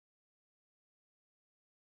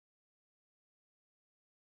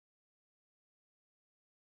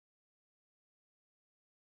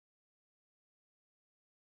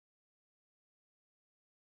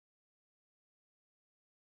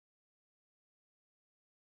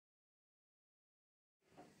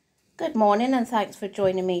Good morning and thanks for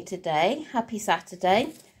joining me today. Happy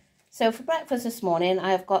Saturday. So for breakfast this morning I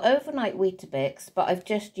have got overnight Weetabix, but I've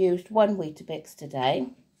just used one Weetabix today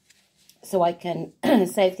so I can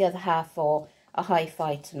save the other half for a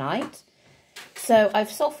hi-fi tonight. So I've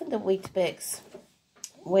softened the Weetabix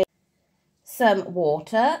with some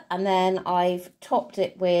water and then I've topped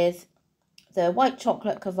it with the white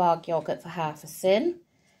chocolate Kvarg yogurt for half a sin.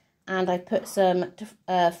 And I put some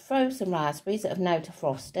frozen raspberries that have now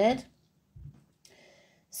defrosted.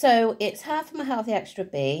 So it's half of my Healthy Extra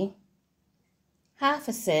B, half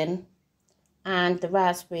a sin, and the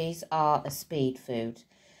raspberries are a speed food.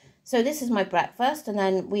 So this is my breakfast, and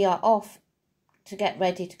then we are off to get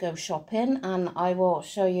ready to go shopping, and I will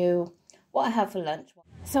show you what I have for lunch.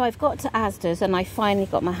 So I've got to Asda's and I finally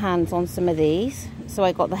got my hands on some of these. So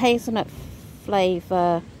I got the hazelnut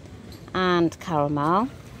flavour and caramel,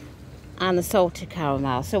 and the salted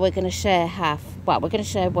caramel. So we're going to share we're going to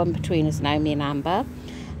share one between us now, me and Amber.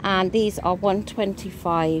 And these are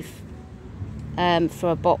 $1.25 for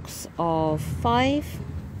a box of 5.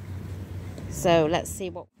 So let's see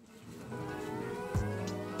what...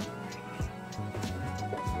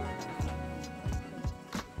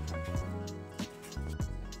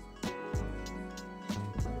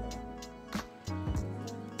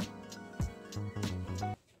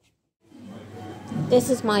 This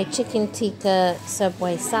is my chicken tikka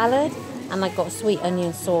Subway salad, and I got sweet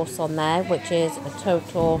onion sauce on there, which is a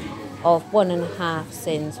total of 1.5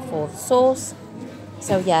 sins for the sauce.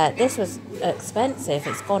 So yeah, this was expensive.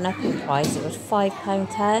 It's gone up in price. It was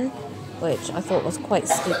 £5.10, which I thought was quite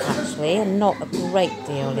steep actually, and not a great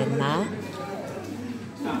deal in there.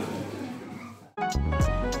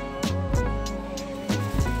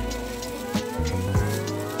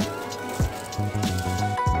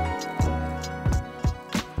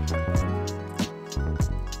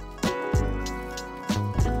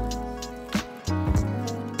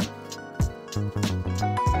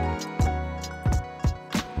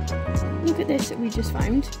 Look at this that we just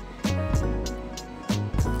found.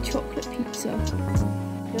 Chocolate pizza.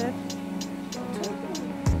 Good.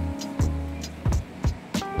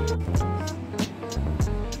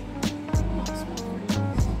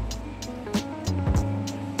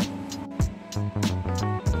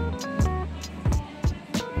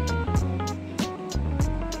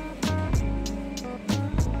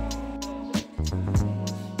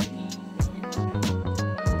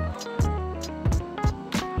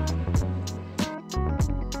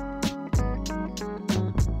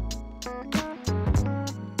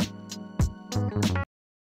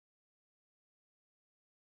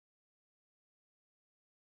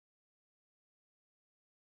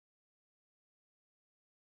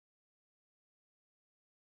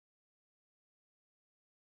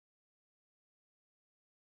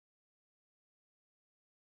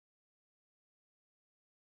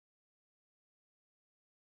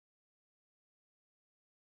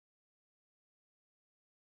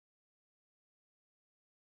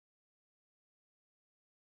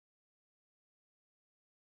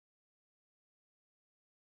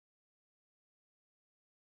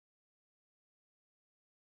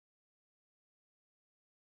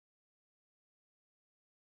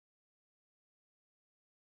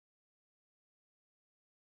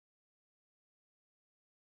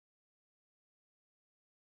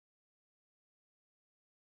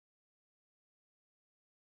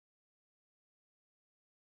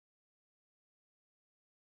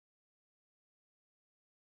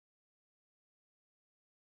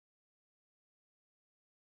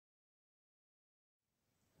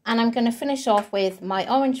 And I'm going to finish off with my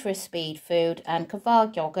orange for a speed food and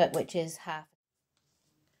Kvarg yogurt, which is half.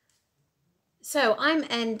 So I'm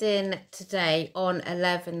ending today on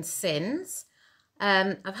 11 sins.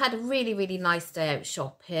 I've had a really nice day out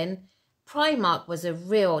shopping. Primark was a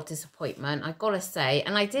real disappointment, I gotta say,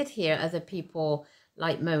 and I did hear other people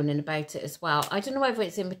like moaning about it as well. I don't know whether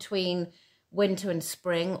it's in between winter and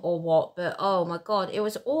spring or what, but oh my god, it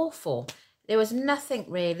was awful. There was nothing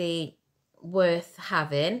really worth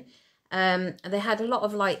having. They had a lot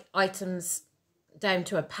of like items down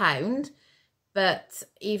to £1, but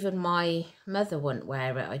even my mother wouldn't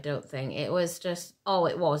wear it, I don't think. It was just, oh,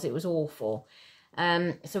 it was awful.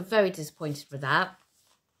 So very disappointed with that,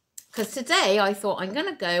 because today I thought I'm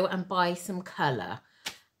gonna go and buy some colour,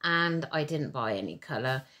 and I didn't buy any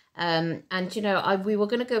colour. And you know, we were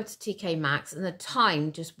gonna go to TK Maxx, and the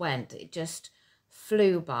time just went, it just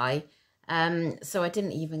flew by. So I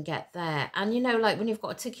didn't even get there. And you know, like when you've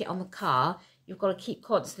got a ticket on the car, you've got to keep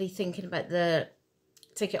constantly thinking about the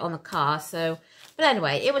ticket on the car. So, but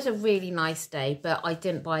anyway, it was a really nice day, but I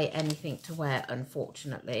didn't buy anything to wear,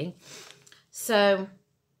 unfortunately. So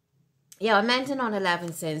yeah, I'm ending on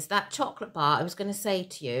 11 sins. That chocolate bar, I was going to say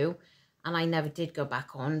to you, and I never did go back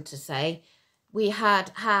on to say, we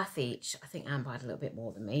had half each. I think Amber had a little bit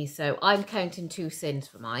more than me. So I'm counting 2 sins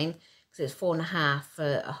for mine because it's 4.5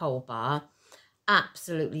 for a whole bar.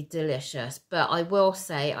 Absolutely delicious. But I will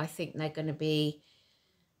say, I think they're going to be,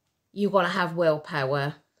 you've got to have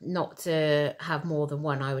willpower not to have more than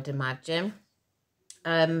one, I would imagine.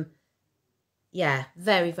 Yeah,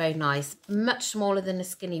 very, very nice. Much smaller than a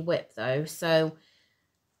Skinny Whip though. So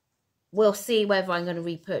we'll see whether I'm going to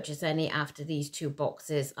repurchase any after these 2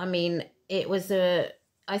 boxes. I mean, it was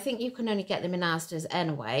I think you can only get them in Asda's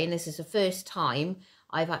anyway. And this is the first time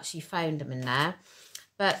I've actually found them in there.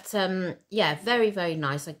 But yeah, very, very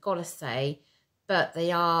nice, I gotta say. But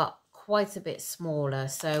they are quite a bit smaller.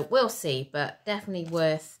 So we'll see. But definitely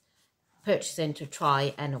worth purchasing to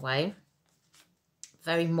try anyway.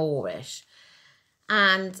 Very Moorish.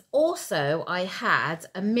 And also I had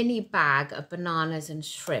a mini bag of bananas and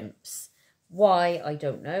shrimps. Why, I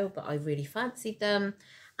don't know, but I really fancied them.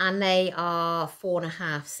 And they are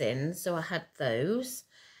 4.5 sins, so I had those.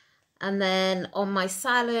 And then on my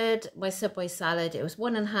salad, my Subway salad, it was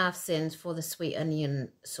 1.5 sins for the sweet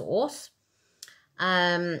onion sauce.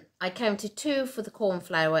 I counted 2 for the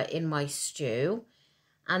cornflour in my stew.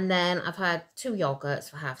 And then I've had 2 yogurts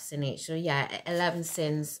for half sin each. So yeah, 11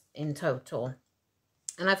 sins in total.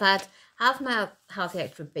 And I've had half my Healthy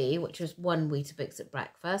Extra B, which was 1 Weetabix at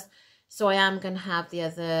breakfast. So I am going to have the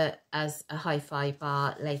other as a hi-fi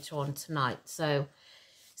bar later on tonight. So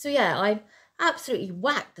yeah, I'm absolutely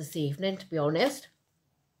whacked this evening, to be honest.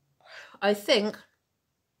 I think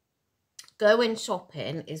going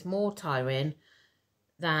shopping is more tiring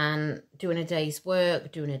than doing a day's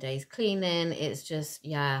work, doing a day's cleaning. It's just,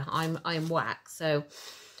 yeah, I'm whacked. So,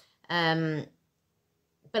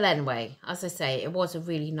 but anyway, as I say, it was a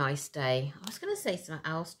really nice day. I was going to say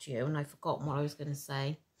something else to you and I've forgotten what I was going to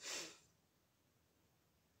say.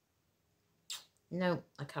 No,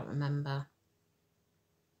 I can't remember.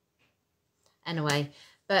 Anyway,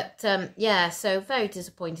 but yeah, so very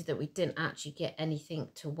disappointed that we didn't actually get anything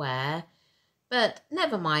to wear. But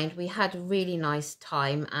never mind, we had a really nice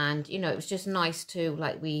time. And, you know, it was just nice to,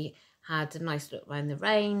 like, we had a nice look around the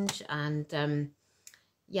range and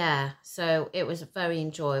yeah, so it was very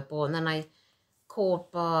enjoyable. And then I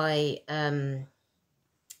called by a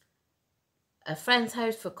friend's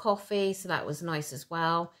house for coffee, so that was nice as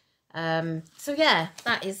well. So yeah,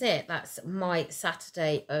 that is it. That's my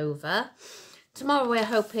Saturday over. Tomorrow we're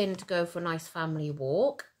hoping to go for a nice family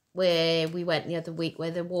walk where we went the other week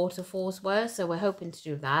where the waterfalls were. So we're hoping to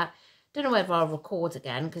do that. Don't know whether I'll record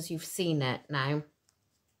again because you've seen it now.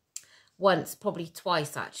 Once, probably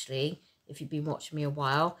twice actually, if you've been watching me a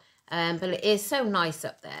while. But it is so nice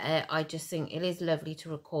up there. I just think it is lovely to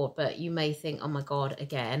record. But you may think, oh my God,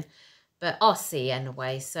 again. But I'll see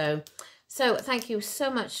anyway. So thank you so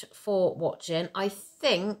much for watching. I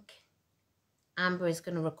think Amber is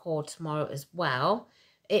going to record tomorrow as well.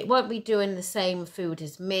 It won't be doing the same food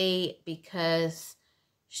as me because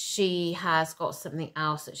she has got something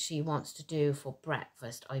else that she wants to do for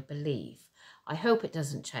breakfast, I believe. I hope it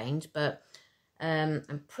doesn't change, but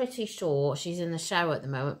I'm pretty sure she's in the shower at the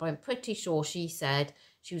moment, but I'm pretty sure she said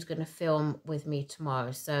she was going to film with me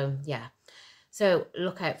tomorrow. So yeah, so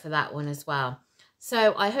look out for that one as well.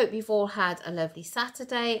 So I hope you've all had a lovely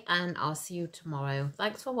Saturday and I'll see you tomorrow.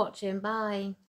 Thanks for watching. Bye.